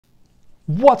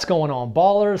What's going on,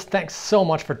 ballers? Thanks so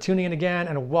much for tuning in again,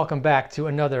 and welcome back to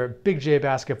another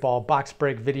BigJBasketball box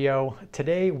break video.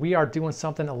 Today we are doing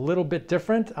something a little bit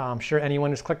different. I'm sure anyone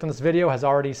who's clicked on this video has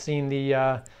already seen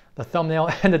the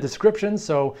thumbnail and the description.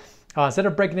 So instead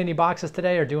of breaking any boxes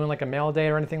today or doing like a mail day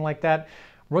or anything like that,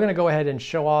 we're gonna go ahead and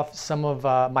show off some of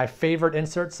my favorite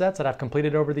insert sets that I've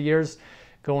completed over the years,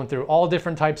 going through all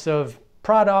different types of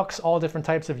products, all different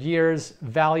types of years,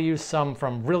 values, some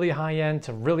from really high end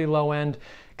to really low end.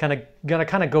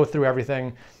 Gonna go through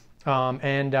everything.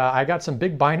 I got some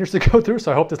big binders to go through,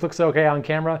 so I hope this looks okay on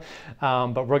camera.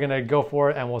 But we're gonna go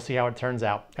for it and we'll see how it turns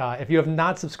out. If you have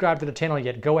not subscribed to the channel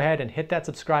yet, go ahead and hit that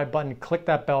subscribe button, click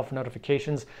that bell for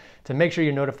notifications to make sure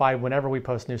you're notified whenever we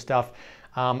post new stuff.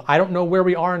 I don't know where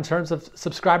we are in terms of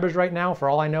subscribers right now. For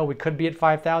all I know, we could be at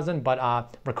 5,000,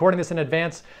 but recording this in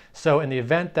advance. So in the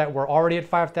event that we're already at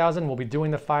 5,000, we'll be doing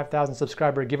the 5,000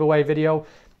 subscriber giveaway video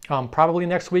probably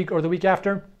next week or the week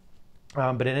after.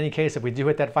 But in any case, if we do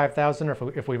hit that 5,000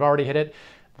 or if we've already hit it,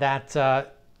 that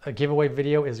a giveaway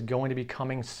video is going to be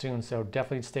coming soon. So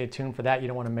definitely stay tuned for that.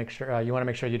 You want to make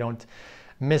sure you don't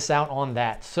miss out on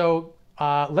that. So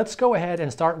let's go ahead and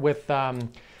start with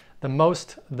the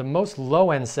most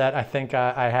low end set I think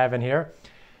I have in here,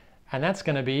 and that's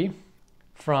going to be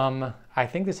from, I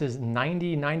think this is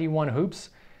 91 Hoops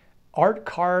Art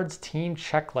Cards Team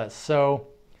Checklist. So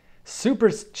super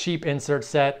cheap insert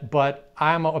set, but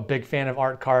I'm a big fan of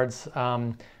art cards.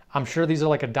 I'm sure these are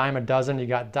like a dime a dozen. You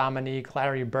got Dominique,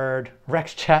 Larry Bird,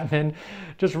 Rex Chapman,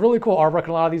 just really cool artwork on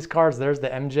a lot of these cards. There's the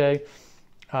MJ,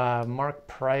 Mark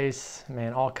Price,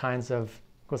 man, all kinds of,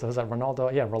 was that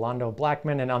Ronaldo? Yeah, Rolando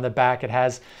Blackman. And on the back, it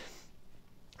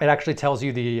actually tells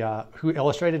you the who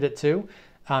illustrated it too.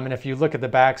 And if you look at the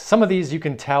back, some of these you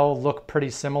can tell look pretty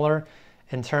similar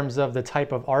in terms of the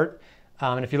type of art.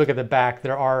 And if you look at the back,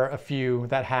 there are a few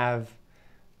that have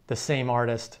the same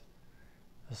artist.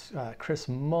 Chris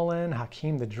Mullin,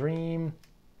 Hakeem the Dream,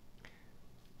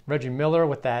 Reggie Miller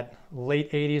with that late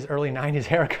 80s, early 90s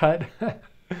haircut.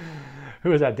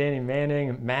 Who is that? Danny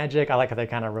Manning, Magic. I like how they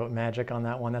kind of wrote Magic on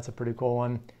that one. That's a pretty cool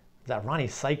one. Is that Ronnie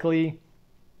Cycli?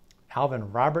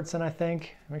 Alvin Robertson, I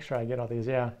think. Make sure I get all these.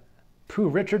 Yeah. Pooh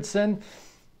Richardson.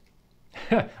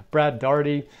 Brad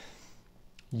Daugherty.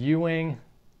 Ewing.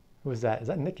 Who is that? Is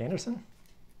that Nick Anderson?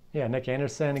 Yeah, Nick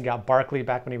Anderson. He got Barkley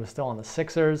back when he was still on the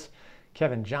Sixers.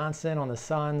 Kevin Johnson on the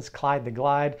Suns. Clyde the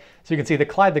Glide. So you can see the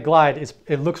Clyde the Glide,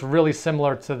 it looks really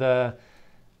similar to the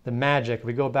Magic. If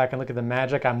we go back and look at the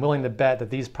Magic, I'm willing to bet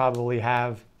that these probably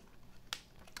have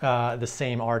the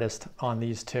same artist on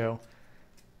these two.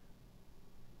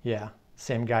 Yeah,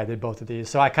 same guy did both of these.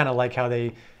 So I kind of like how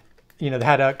they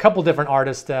had a couple different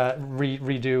artists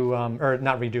redo, or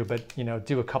not redo, but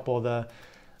do a couple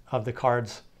of the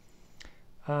cards.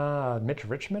 Mitch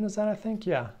Richmond, is that, I think?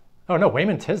 Yeah. Oh no,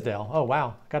 Wayman Tisdale. Oh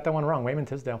wow, got that one wrong. Wayman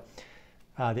Tisdale.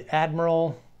 The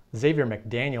Admiral. Xavier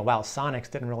McDaniel. Wow,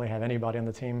 Sonics didn't really have anybody on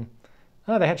the team.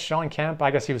 Oh, they had Sean Kemp. I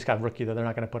guess he was kind of rookie, though. They're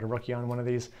not going to put a rookie on one of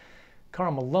these.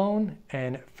 Karl Malone,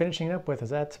 and finishing it up with, is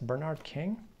that Bernard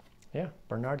King? Yeah,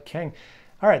 Bernard King.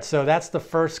 All right, so that's the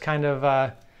first kind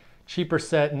of cheaper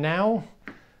set. Now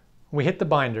we hit the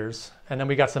binders, and then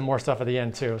we got some more stuff at the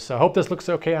end, too. So I hope this looks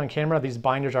okay on camera. These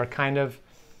binders are kind of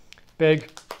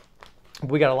big.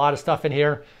 We got a lot of stuff in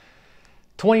here.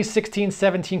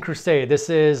 2016-17 Crusade. This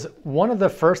is one of the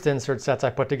first insert sets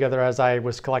I put together as I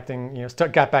was collecting,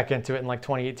 got back into it in like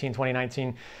 2018,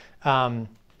 2019.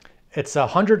 It's a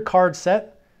 100 card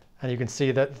set, and you can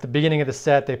see that at the beginning of the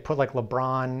set, they put like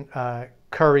LeBron,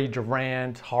 Curry,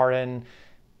 Durant, Harden,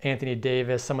 Anthony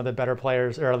Davis, some of the better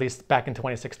players, or at least back in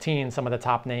 2016, some of the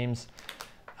top names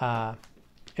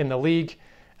in the league.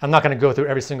 I'm not going to go through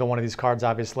every single one of these cards,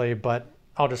 obviously, but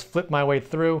I'll just flip my way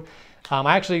through. What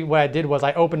I did was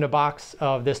I opened a box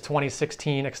of this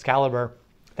 2016 Excalibur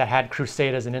that had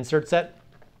Crusade as an insert set.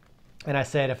 And I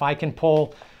said, if I can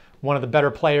pull one of the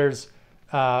better players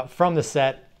from the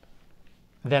set,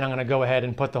 then I'm going to go ahead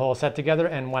and put the whole set together.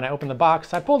 And when I opened the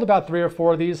box, I pulled about 3 or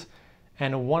 4 of these.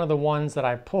 And one of the ones that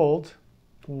I pulled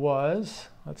was,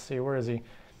 let's see, where is he?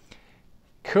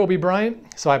 Kobe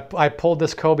Bryant. So I pulled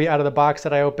this Kobe out of the box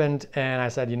that I opened. And I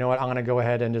said, you know what, I'm going to go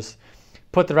ahead and just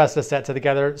put the rest of the set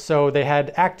together. So they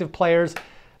had active players.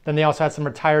 Then they also had some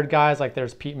retired guys, like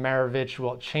there's Pete Maravich,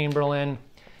 Wilt Chamberlain,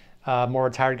 more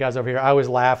retired guys over here. I always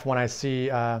laugh when I see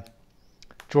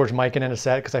George Mikan in a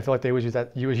set because I feel like they always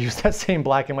use that same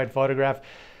black and white photograph.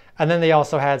 And then they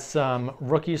also had some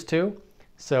rookies too.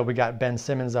 So we got Ben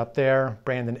Simmons up there,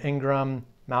 Brandon Ingram,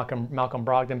 Malcolm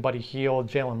Brogdon, Buddy Hield,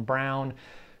 Jaylen Brown,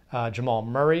 Jamal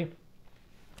Murray.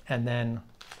 And then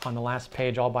on the last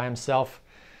page all by himself,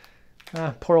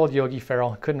 Poor old Yogi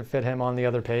Ferrell, couldn't fit him on the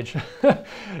other page.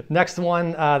 Next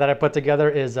one that I put together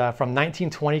is from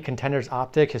 1920 Contenders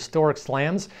Optic Historic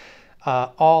Slams.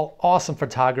 All awesome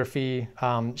photography,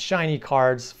 shiny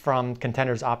cards from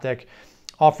Contenders Optic,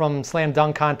 all from Slam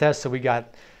Dunk Contest. So we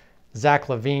got Zach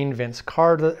LaVine, Vince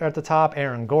Carter at the top,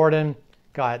 Aaron Gordon,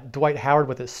 got Dwight Howard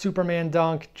with his Superman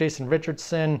dunk, Jason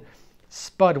Richardson,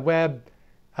 Spud Webb,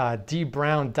 D.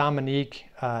 Brown, Dominique,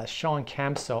 Sean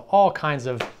Kemp. So all kinds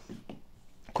of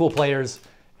cool players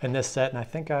in this set. And I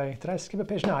think did I skip a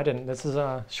page? No, I didn't. This is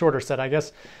a shorter set, I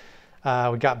guess.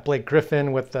 We got Blake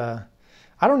Griffin with the,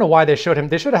 I don't know why they showed him.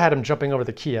 They should have had him jumping over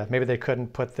the Kia. Maybe they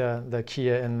couldn't put the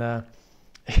Kia in the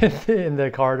in the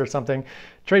card or something.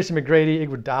 Tracy McGrady,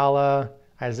 Iguodala,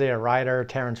 Isaiah Ryder,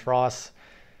 Terrence Ross,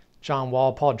 John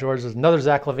Wall, Paul George. There's another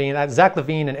Zach LaVine. Zach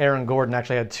LaVine and Aaron Gordon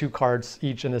actually had 2 cards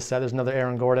each in this set. There's another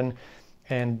Aaron Gordon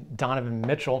and Donovan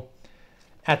Mitchell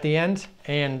at the end.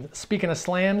 And speaking of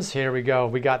slams, here we go.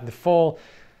 We got the full,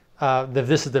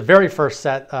 this is the very first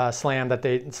set slam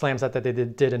set that they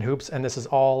did in hoops, and this is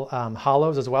all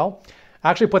hollows as well.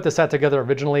 I actually put this set together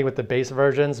originally with the base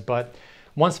versions, but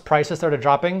once prices started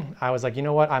dropping, I was like, you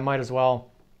know what, I might as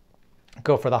well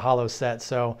go for the hollow set.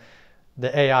 So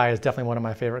the AI is definitely one of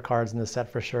my favorite cards in this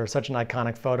set for sure. Such an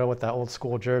iconic photo with that old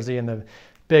school jersey and the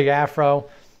big afro.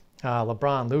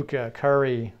 LeBron, Luka,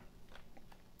 Curry,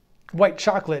 White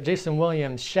Chocolate, Jason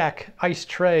Williams, Shaq, Ice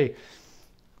Tray.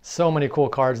 So many cool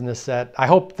cards in this set. I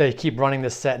hope they keep running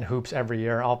this set in hoops every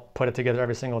year. I'll put it together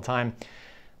every single time.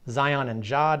 Zion and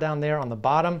Ja down there on the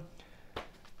bottom.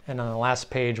 And on the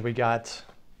last page, we got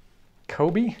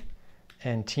Kobe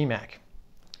and T-Mac.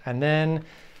 And then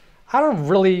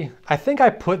I think I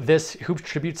put this Hoops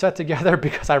Tribute set together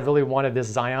because I really wanted this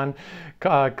Zion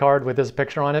card with this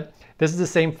picture on it. This is the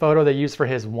same photo they used for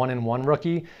his 1-in-1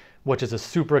 rookie, which is a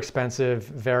super expensive,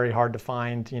 very hard to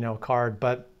find, card.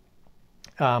 But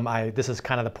this is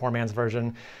kind of the poor man's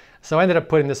version. So I ended up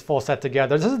putting this full set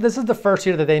together. This is the first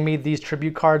year that they made these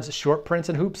tribute cards short prints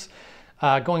in hoops.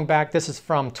 Going back, this is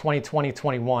from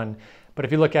 2020-21. But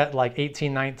if you look at like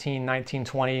 18-19,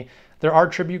 19-20, there are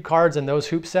tribute cards in those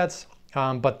hoop sets,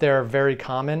 but they're very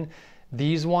common.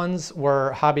 These ones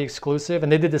were hobby exclusive,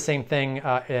 and they did the same thing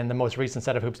in the most recent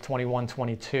set of hoops,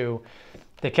 21-22.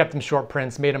 They kept them short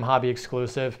prints, made them hobby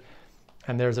exclusive.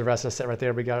 And there's the rest of the set right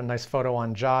there. We got a nice photo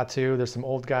on Ja too. There's some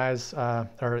old guys,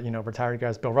 retired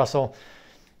guys. Bill Russell,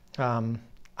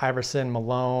 Iverson,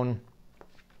 Malone,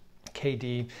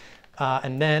 KD.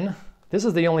 And then this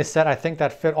is the only set I think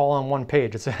that fit all on one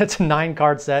page. It's a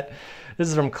 9-card set. This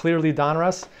is from Clearly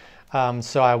Donruss.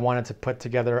 So I wanted to put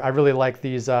together, I really like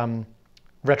these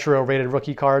retro rated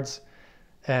rookie cards.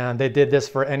 And they did this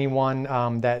for anyone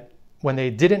that when they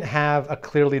didn't have a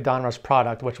Clearly Donruss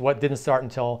product, which didn't start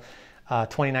until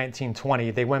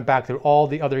 2019-20, they went back through all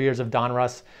the other years of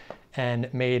Donruss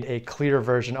and made a clear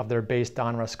version of their base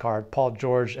Donruss card. Paul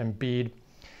George, Embiid,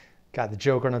 got the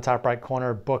Joker in the top right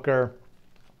corner, Booker,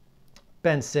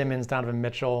 Ben Simmons, Donovan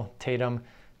Mitchell, Tatum,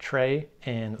 Trey,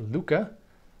 and Luka.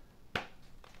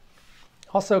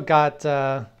 Also got,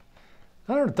 I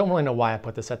don't really know why I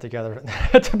put this set together,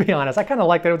 to be honest. I kind of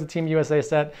like that it was a Team USA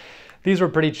set. These were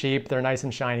pretty cheap. They're nice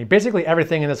and shiny. Basically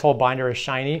everything in this whole binder is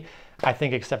shiny, I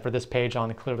think, except for this page on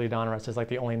the Clearly Donruss is like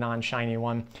the only non-shiny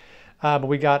one. But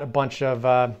we got a bunch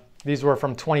of, these were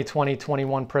from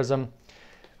 2020-21 Prism.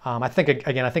 I think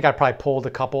I probably pulled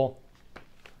a couple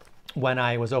when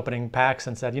I was opening packs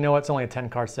and said, you know what, it's only a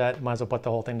 10-card set. Might as well put the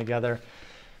whole thing together.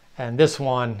 And this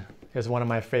one is one of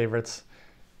my favorites.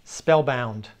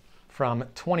 Spellbound from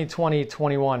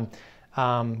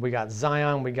 2020-21. We got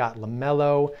Zion, we got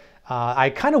LaMelo. I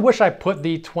kind of wish I put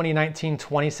the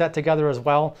 2019-20 set together as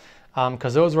well,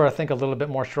 because those were, I think, a little bit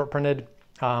more short printed.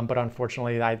 But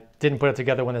unfortunately, I didn't put it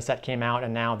together when the set came out,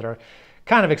 and now they're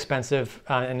kind of expensive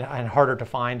and harder to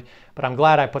find. But I'm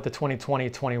glad I put the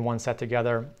 2020-21 set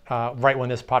together right when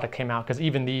this product came out, because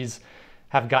even these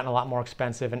have gotten a lot more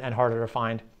expensive and harder to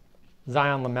find.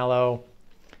 Zion, LaMelo,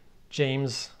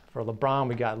 James for LeBron.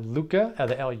 We got Luka,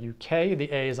 the L-U-K.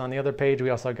 The A is on the other page. We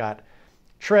also got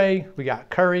Trey. We got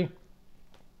Curry.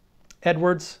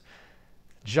 Edwards.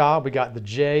 Ja. We got the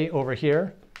J over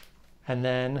here. And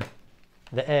then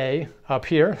the A up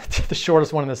here, the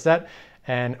shortest one in the set.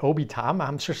 And Obi Toppin.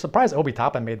 I'm sure surprised Obi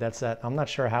Toppin made that set. I'm not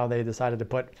sure how they decided to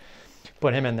put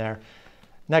him in there.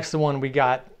 Next one, we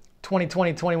got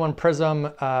 2020-21 Prism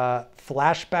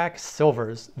Flashback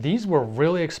Silvers. These were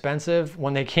really expensive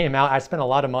when they came out. I spent a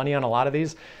lot of money on a lot of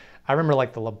these. I remember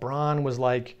like the LeBron was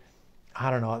like, I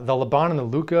don't know, the LeBron and the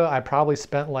Luka, I probably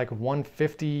spent like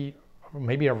 150,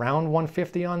 maybe around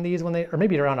 150 on these or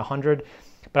maybe around 100.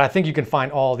 But I think you can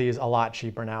find all these a lot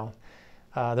cheaper now.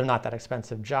 They're not that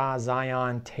expensive. Ja,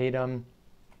 Zion, Tatum.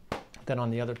 Then on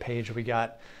the other page, we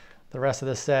got the rest of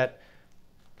the set.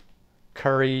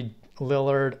 Curry,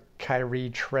 Lillard, Kyrie,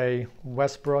 Trey,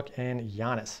 Westbrook, and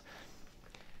Giannis.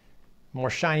 More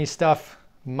shiny stuff.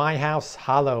 My House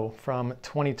Hollow from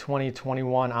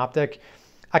 2020-21 Optic.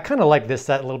 I kind of like this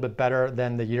set a little bit better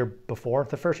than the year before,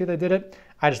 the first year they did it.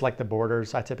 I just like the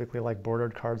borders. I typically like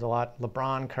bordered cards a lot.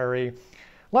 LeBron, Curry.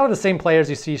 A lot of the same players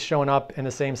you see showing up in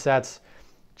the same sets.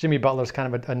 Jimmy Butler's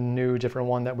kind of a new, different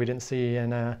one that we didn't see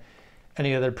in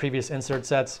any other previous insert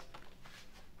sets.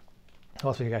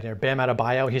 What else we got here? Bam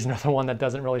Adebayo. He's another one that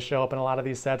doesn't really show up in a lot of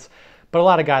these sets. But a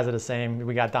lot of guys are the same.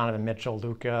 We got Donovan Mitchell,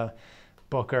 Luka,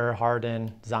 Booker,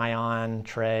 Harden, Zion,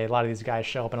 Trey. A lot of these guys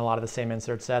show up in a lot of the same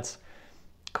insert sets.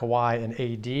 Kawhi and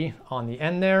AD on the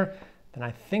end there. Then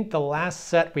I think the last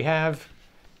set we have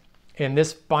in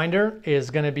this binder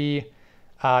is going to be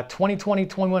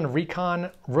 2020-21 Recon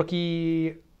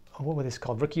Rookie, what was this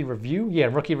called? Rookie Review? Yeah,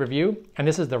 Rookie Review. And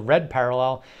this is the red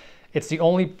parallel. It's the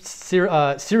only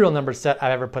serial number set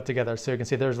I've ever put together. So you can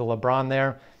see there's a LeBron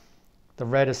there. The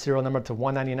red is serial number to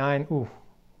 199. Ooh,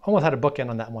 almost had a bookend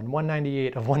on that one.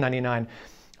 198 of 199.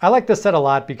 I like this set a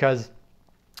lot because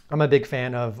I'm a big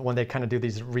fan of when they kind of do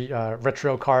these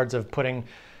retro cards of putting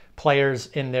players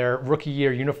in their rookie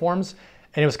year uniforms.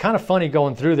 And it was kind of funny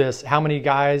going through this, how many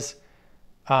guys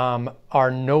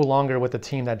are no longer with the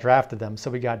team that drafted them.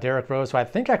 So we got Derrick Rose, who I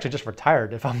think actually just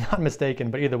retired, if I'm not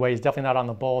mistaken. But either way, he's definitely not on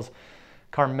the Bulls.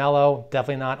 Carmelo,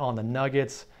 definitely not on the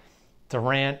Nuggets.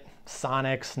 Durant,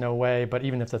 Sonics, no way. But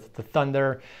even if the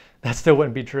Thunder, that still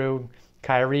wouldn't be true.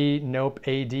 Kyrie, nope.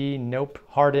 AD, nope.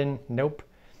 Harden, nope.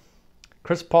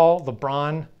 Chris Paul,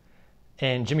 LeBron,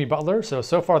 and Jimmy Butler.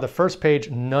 So far the first page,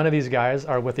 none of these guys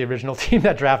are with the original team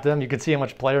that drafted them. You can see how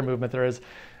much player movement there is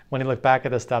when you look back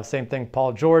at this stuff. Same thing,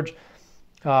 Paul George,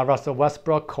 Russell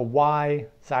Westbrook, Kawhi,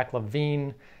 Zach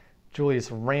LaVine,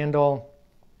 Julius Randle,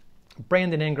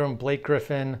 Brandon Ingram, Blake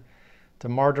Griffin,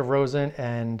 DeMar DeRozan,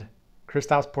 and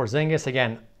Kristaps Porzingis.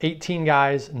 Again, 18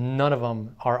 guys, none of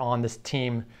them are on this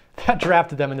team that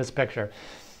drafted them in this picture.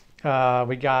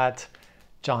 We got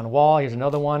John Wall, here's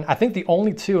another one. I think the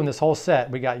only two in this whole set,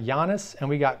 we got Giannis and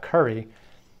we got Curry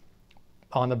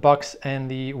on the Bucks and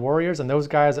the Warriors, and those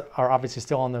guys are obviously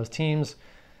still on those teams,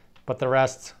 but the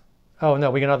rest, oh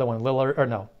no, we got another one, Lillard, or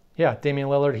no, yeah, Damian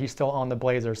Lillard, he's still on the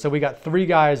Blazers. So we got three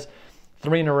guys,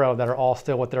 three in a row that are all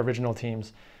still with their original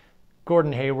teams.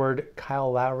 Gordon Hayward,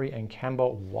 Kyle Lowry, and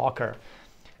Kemba Walker.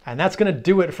 And that's gonna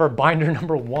do it for binder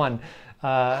number one.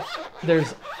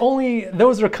 There's only,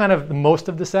 those are kind of most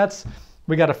of the sets.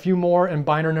 We got a few more in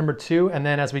binder number two, and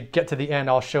then as we get to the end,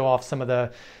 I'll show off some of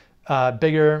the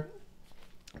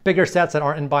bigger sets that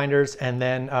aren't in binders, and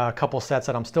then a couple sets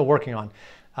that I'm still working on.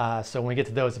 So when we get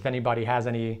to those, if anybody has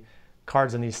any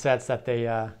cards in these sets that they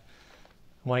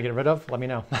want to get rid of, let me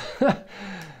know.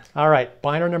 All right,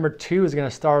 binder number two is going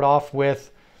to start off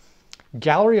with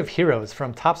Gallery of Heroes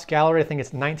from Topps Gallery. I think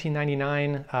it's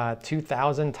 1999,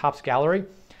 2000 Topps Gallery.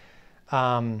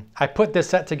 I put this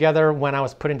set together when I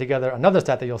was putting together another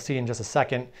set that you'll see in just a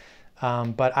second.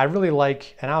 But I really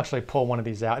like, and I'll actually pull one of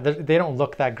these out. They don't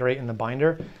look that great in the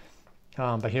binder.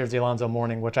 But here's the Alonzo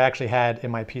Mourning, which I actually had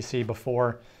in my PC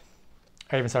before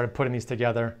I even started putting these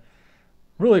together.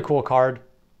 Really cool card.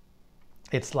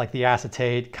 It's like the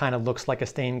acetate, kind of looks like a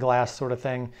stained glass sort of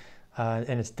thing.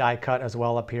 And it's die cut as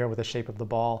well up here with the shape of the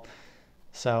ball.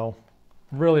 So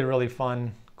really, really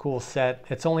fun, cool set.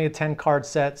 It's only a 10 card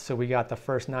set, so we got the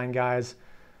first 9 guys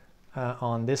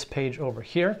on this page over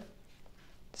here.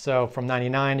 So from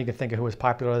 99, you can think of who was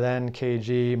popular then,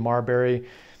 KG, Marbury.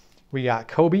 We got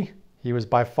Kobe. He was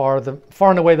by far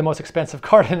and away the most expensive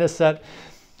card in this set.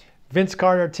 Vince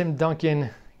Carter, Tim Duncan,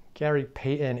 Gary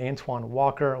Payton, Antoine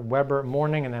Walker, Weber,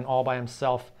 Mourning, and then all by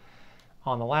himself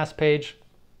on the last page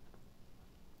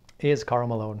is Karl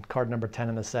Malone, card number 10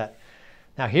 in the set.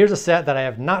 Now here's a set that I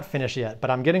have not finished yet, but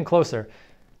I'm getting closer.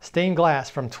 Stained glass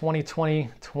from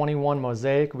 2020-21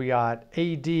 Mosaic. We got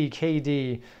AD,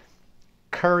 KD,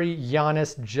 Curry,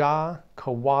 Giannis, Ja,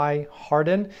 Kawhi,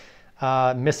 Harden.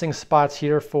 Missing spots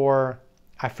here for,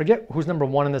 I forget who's number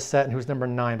 1 in this set and who's number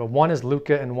 9, but one is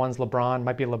Luka and one's LeBron.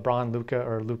 Might be LeBron, Luka,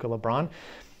 or Luka, LeBron.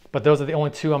 But those are the only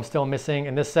 2 I'm still missing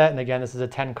in this set. And again, this is a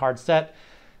 10 card set.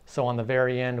 So on the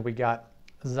very end, we got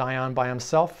Zion by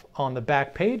himself on the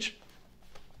back page.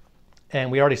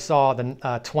 And we already saw the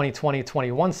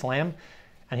 2020-21 Slam.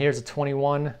 And here's a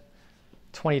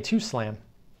 21-22 Slam.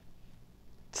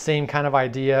 Same kind of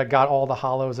idea, got all the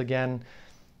hollows again.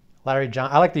 Larry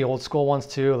Johnson, I like the old school ones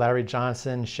too. Larry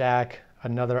Johnson, Shaq,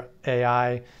 another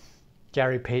AI,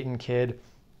 Gary Payton kid,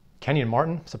 Kenyon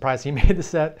Martin, surprised he made the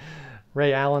set.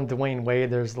 Ray Allen, Dwayne Wade.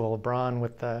 There's the LeBron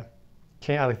with the,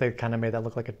 I think they kind of made that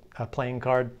look like a playing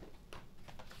card.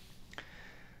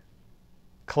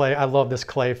 Clay, I love this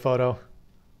Clay photo.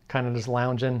 Kind of just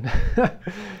lounging.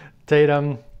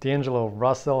 Tatum, D'Angelo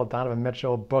Russell, Donovan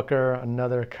Mitchell, Booker,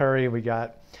 another Curry. We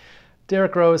got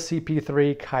Derrick Rose,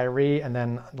 CP3, Kyrie, and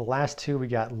then the last two we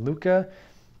got Luka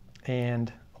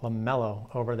and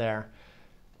LaMelo over there.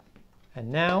 And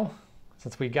now,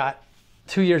 since we got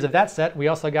 2 years of that set, we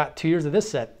also got 2 years of this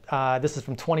set. This is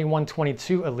from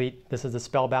 21-22 Elite. This is the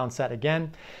Spellbound set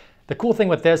again. The cool thing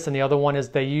with this and the other one is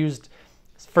they used,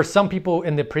 for some people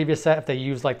in the previous set, if they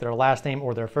used like their last name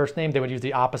or their first name, they would use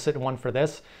the opposite one for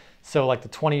this. So like the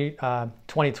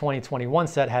 2020-21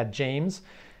 set had James,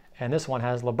 and this one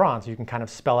has LeBron, so you can kind of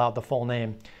spell out the full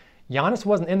name. Giannis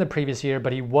wasn't in the previous year,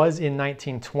 but he was in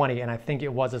 1920, and I think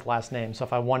it was his last name. So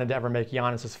if I wanted to ever make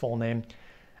Giannis his full name,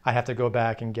 I'd have to go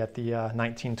back and get the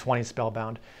 1920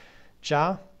 Spellbound.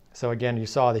 Ja, so again, you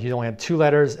saw that he only had 2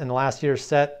 letters in the last year's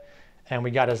set, and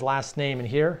we got his last name in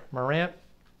here, Morant.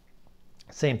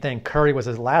 Same thing, Curry was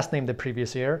his last name the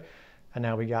previous year, and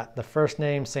now we got the first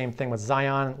name. Same thing with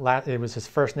Zion. It was his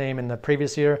first name in the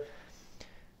previous year.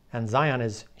 And Zion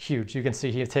is huge. You can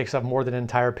see he takes up more than an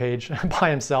entire page by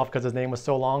himself because his name was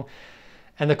so long.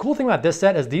 And the cool thing about this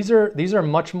set is these are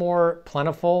much more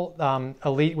plentiful.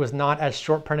 Elite was not as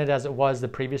short printed as it was the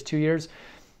previous 2 years.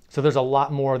 So there's a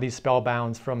lot more of these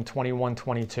Spellbounds from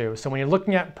 21-22. So when you're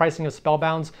looking at pricing of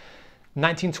Spellbounds,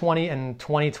 1920 and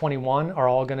 2021 are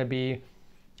all going to be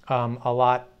a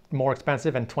lot more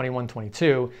expensive, and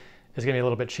 21-22 is going to be a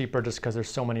little bit cheaper just because there's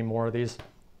so many more of these.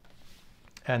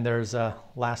 And there's a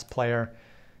last player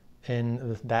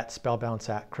in that Spellbound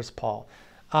set, Chris Paul.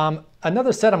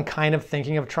 Another set I'm kind of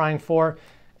thinking of trying for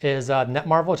is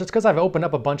Netmarble, just because I've opened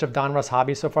up a bunch of Donruss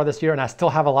hobbies so far this year, and I still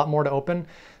have a lot more to open.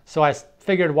 So I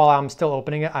figured while I'm still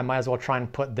opening it, I might as well try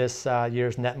and put this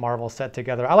year's Netmarble set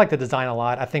together. I like the design a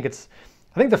lot. I think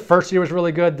the first year was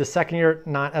really good. The second year,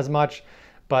 not as much,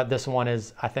 but this one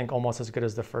is, I think, almost as good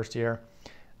as the first year.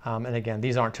 And again,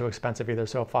 these aren't too expensive either.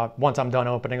 So once I'm done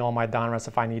opening all my Donruss,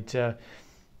 if I need to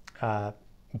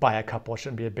buy a couple, it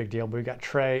shouldn't be a big deal. But we got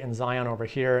Trey and Zion over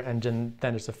here, and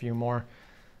then just a few more.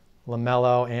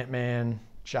 LaMelo, Ant-Man,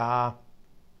 Ja,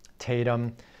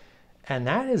 Tatum. And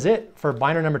that is it for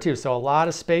binder number 2. So a lot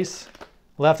of space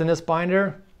left in this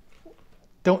binder.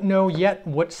 Don't know yet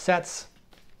which sets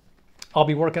I'll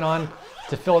be working on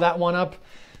to fill that one up.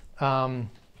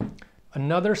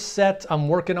 Another set I'm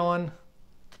working on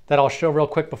that I'll show real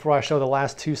quick before I show the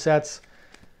last 2 sets.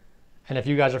 And if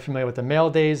you guys are familiar with the Mail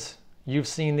Days, you've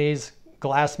seen these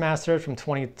Glassmasters from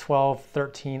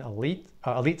 2012-13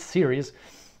 Elite Series.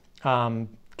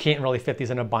 Can't really fit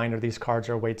these in a binder. These cards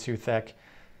are way too thick.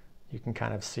 You can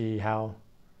kind of see how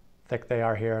thick they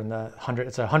are here in the 100.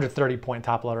 It's a 130 point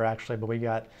top loader actually, but we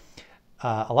got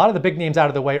a lot of the big names out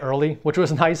of the way early, which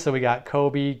was nice. So we got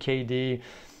Kobe, KD,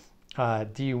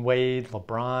 D Wade,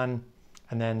 LeBron,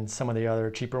 and then some of the other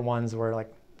cheaper ones were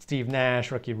like Steve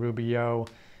Nash, Ricky Rubio,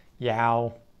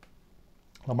 Yao,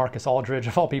 LaMarcus Aldridge,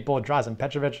 of all people, Drazen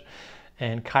Petrovic,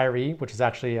 and Kyrie, which is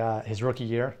actually his rookie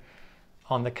year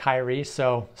on the Kyrie.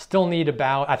 So still need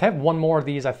about, I've had one more of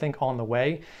these, I think, on the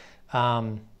way.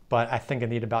 But I think I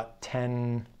need about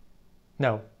 10,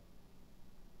 no,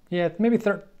 yeah, maybe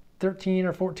 13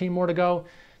 or 14 more to go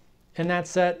in that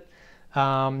set.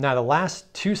 Now the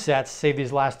last 2 sets, save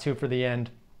these last 2 for the end.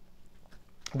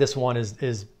 This one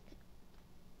is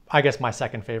I guess, my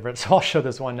second favorite. So I'll show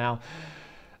this one now.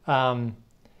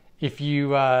 If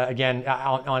you, again,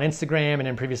 on Instagram and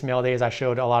in previous Mail Days, I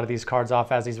showed a lot of these cards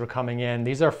off as these were coming in.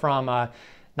 These are from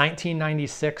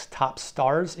 1996 Topps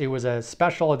Stars. It was a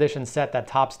special edition set that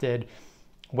Topps did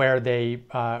where they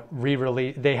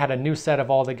re-released, they had a new set of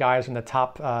all the guys from the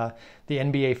top, the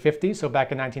NBA 50. So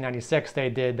back in 1996, they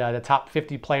did the top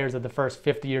 50 players of the first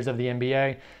 50 years of the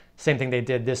NBA. Same thing they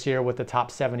did this year with the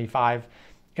top 75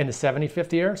 in the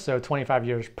 75th year. So 25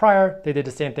 years prior, they did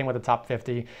the same thing with the top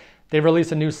 50. They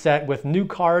released a new set with new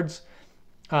cards,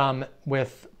 new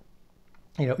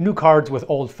cards with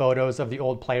old photos of the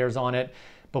old players on it.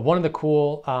 But one of the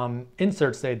cool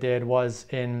inserts they did was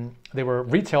they were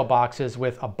retail boxes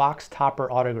with a box topper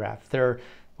autograph. There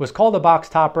was called a box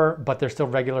topper, but they're still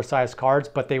regular sized cards,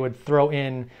 but they would throw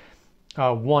in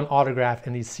one autograph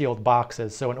in these sealed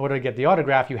boxes. So in order to get the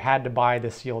autograph, you had to buy the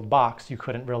sealed box. You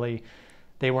couldn't really,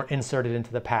 they weren't inserted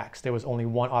into the packs. There was only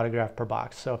one autograph per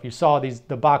box. So if you saw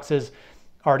the boxes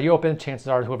already open, chances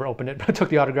are whoever opened it took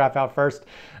the autograph out first,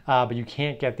 but you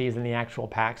can't get these in the actual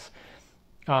packs.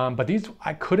 But these,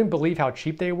 I couldn't believe how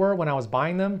cheap they were when I was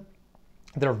buying them.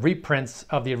 They're reprints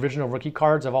of the original rookie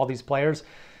cards of all these players.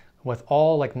 with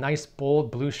all like nice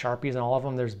bold blue Sharpies and all of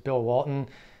them. There's Bill Walton.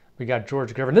 We got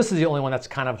George Gervin. This is the only one that's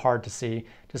kind of hard to see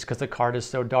just because the card is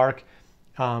so dark.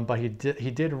 But he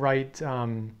did write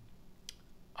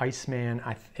Iceman.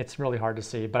 It's really hard to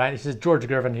see, but this is George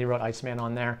Gervin. He wrote Iceman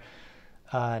on there.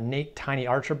 Nate Tiny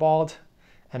Archibald.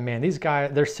 And man, these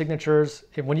guys, their signatures,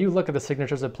 when you look at the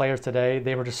signatures of players today,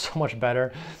 they were just so much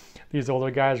better. These older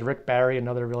guys, Rick Barry,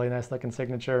 another really nice looking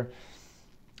signature.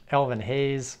 Elvin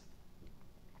Hayes,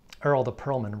 Earl the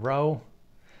Pearl Monroe.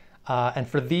 And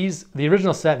for these, the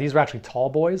original set, these were actually tall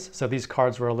boys. So these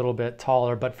cards were a little bit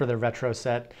taller, but for the retro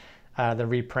set, the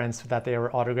reprints that they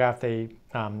were autographed, they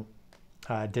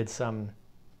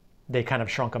they kind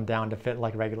of shrunk them down to fit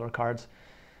like regular cards.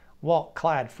 Walt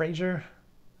Clyde Frazier.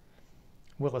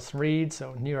 Willis Reed,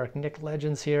 so New York Knicks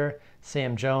legends here.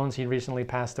 Sam Jones, he recently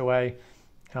passed away.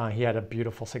 He had a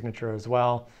beautiful signature as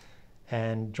well.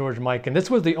 And George Mike, and this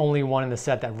was the only one in the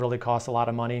set that really cost a lot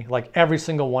of money. Like every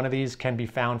single one of these can be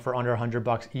found for under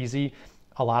 $100 easy.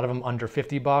 A lot of them under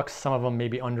 $50. Some of them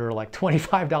maybe under like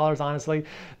 $25, honestly,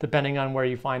 depending on where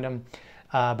you find them.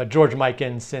 But George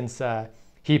Mikan, since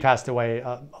he passed away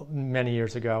many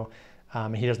years ago,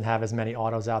 he doesn't have as many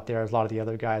autos out there as a lot of the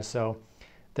other guys. So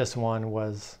this one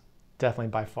was definitely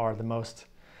by far the most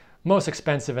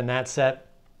expensive in that set.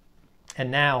 And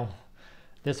now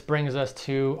this brings us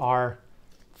to our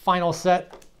final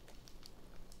set.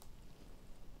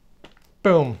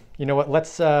 Boom. You know what?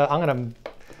 Let's, I'm going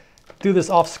to do this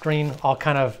off screen. I'll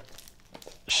kind of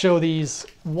show these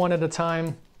one at a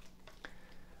time.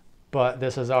 But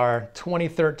this is our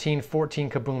 2013-14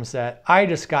 Kaboom set. I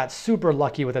just got super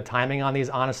lucky with the timing on these,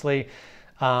 honestly.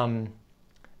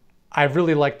 I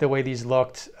really liked the way these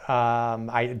looked.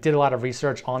 I did a lot of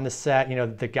research on the set. You know,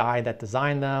 the guy that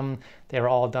designed them, they were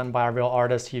all done by a real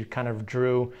artist. He kind of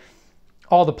drew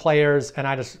all the players, and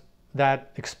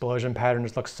that explosion pattern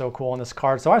just looks so cool on this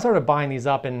card. So I started buying these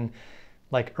up in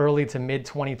like early to mid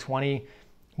 2020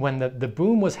 when the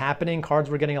boom was happening. Cards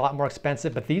were getting a lot more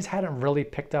expensive, but these hadn't really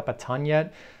picked up a ton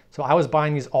yet. So I was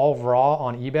buying these all raw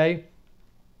on eBay,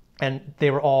 and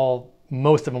they were all,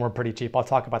 most of them were pretty cheap. I'll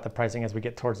talk about the pricing as we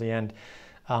get towards the end.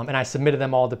 And I submitted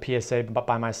them all to PSA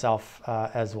by myself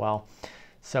as well.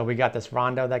 So we got this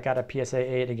Rondo that got a PSA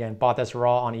 8. Again, bought this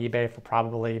raw on eBay for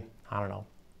probably, I don't know,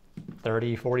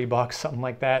 30, 40 bucks, something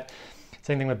like that.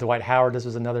 Same thing with Dwight Howard. This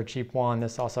was another cheap one.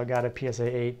 This also got a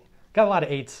PSA 8. Got a lot of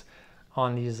 8s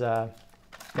on these, the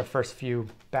first few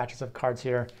batches of cards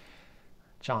here.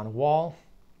 John Wall,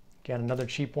 again, another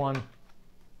cheap one.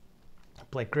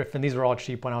 Blake Griffin, these were all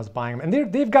cheap when I was buying them.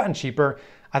 And they've gotten cheaper.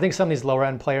 I think some of these lower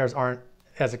end players aren't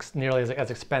nearly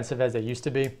as expensive as they used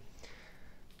to be.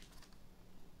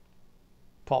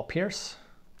 Paul Pierce,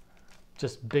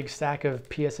 just big stack of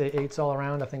PSA 8s all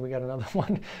around. I think we got another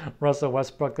one. Russell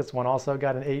Westbrook, this one also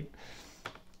got an 8.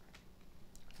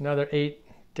 Another 8,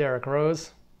 Derrick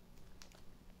Rose.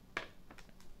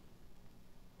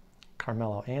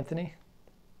 Carmelo Anthony.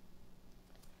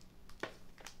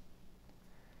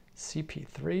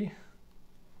 CP3.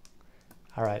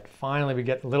 All right, finally we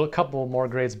get a couple more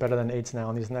grades better than 8s now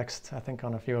on these next, I think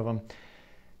on a few of them.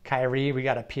 Kyrie, we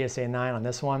got a PSA 9 on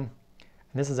this one.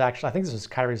 And this is actually, I think this was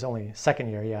Kyrie's only second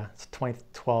year, yeah. It's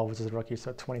 2012 was his rookie,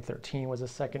 so 2013 was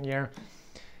his second year.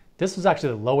 This was actually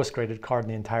the lowest graded card in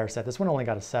the entire set. This one only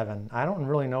got a 7. I don't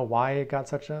really know why it got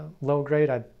such a low grade.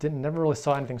 I never really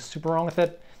saw anything super wrong with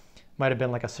it. Might have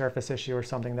been like a surface issue or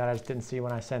something that I just didn't see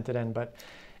when I sent it in. But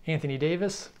Anthony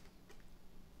Davis,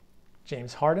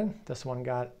 James Harden, this one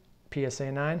got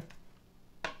PSA 9.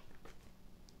 There's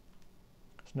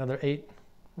another 8.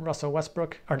 Russell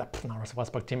Westbrook, or not Russell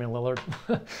Westbrook, Damian Lillard.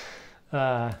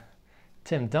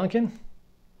 Tim Duncan,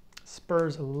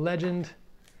 Spurs legend.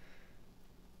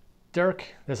 Dirk,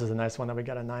 this is a nice one that we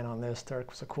got a 9 on this.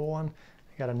 Dirk was a cool one.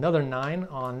 We got another 9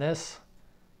 on this.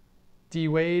 D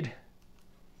Wade.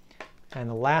 And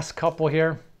the last couple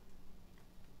here,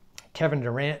 Kevin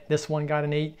Durant, this one got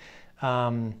an 8.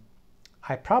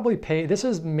 I probably paid, this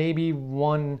is maybe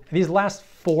one, these last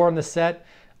 4 in the set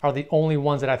are the only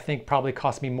ones that I think probably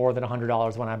cost me more than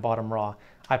 $100 when I bought them raw.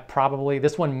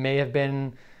 This one may have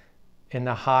been in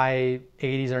the high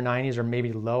 80s or 90s or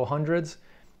maybe low hundreds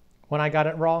when I got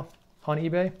it raw on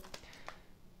eBay.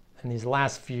 And these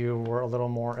last few were a little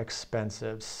more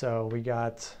expensive. So we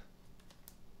got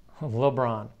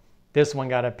LeBron. This one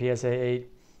got a PSA 8.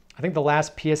 I think the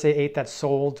last PSA 8 that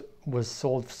sold was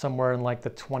sold somewhere in like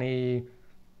the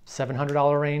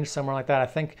 $2,700 range, somewhere like that. I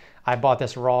think I bought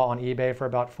this raw on eBay for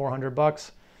about 400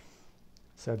 bucks.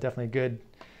 So definitely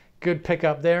good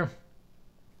pickup there.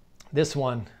 This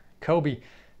one, Kobe,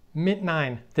 Mint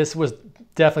 9. This was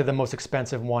definitely the most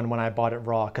expensive one when I bought it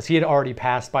raw, because he had already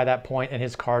passed by that point and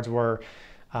his cards were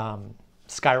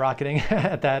skyrocketing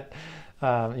at that,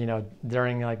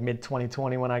 during like mid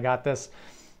 2020 when I got this.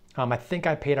 I think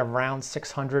I paid around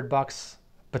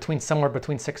 $600, somewhere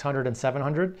between 600 and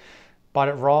 700. Bought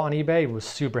it raw on eBay. Was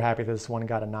super happy that this one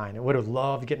got a 9. I would have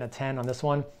loved getting a 10 on this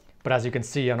one, but as you can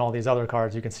see on all these other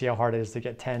cards, you can see how hard it is to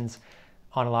get 10s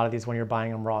on a lot of these when you're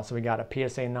buying them raw. So we got a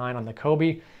PSA 9 on the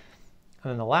Kobe.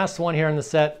 And then the last one here in the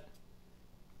set,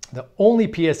 the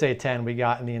only PSA 10 we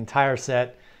got in the entire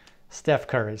set, Steph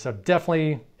Curry. So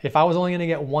definitely, if I was only gonna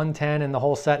get 110 in the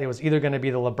whole set, it was either gonna be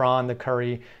the LeBron, the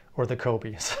Curry, or the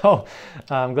Kobe. So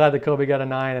I'm glad the Kobe got a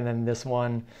 9, and then this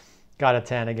one got a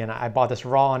 10. Again, I bought this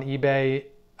raw on eBay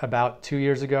about 2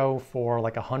 years ago for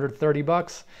like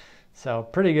 $130. So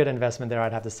pretty good investment there,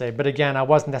 I'd have to say. But again, I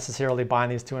wasn't necessarily buying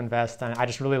these to invest. I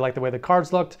just really liked the way the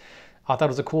cards looked. I thought it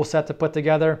was a cool set to put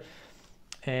together.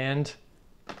 And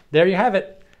there you have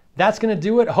it. That's going to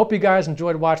do it. I hope you guys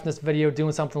enjoyed watching this video,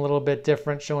 doing something a little bit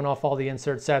different, showing off all the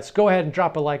insert sets. Go ahead and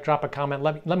drop a like, drop a comment.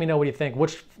 Let me know what you think.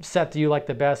 Which set do you like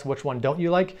the best? Which one don't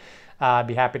you like? I'd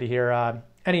be happy to hear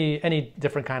any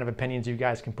different kind of opinions you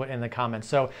guys can put in the comments.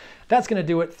 So that's going to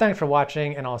do it. Thanks for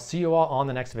watching, and I'll see you all on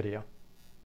the next video.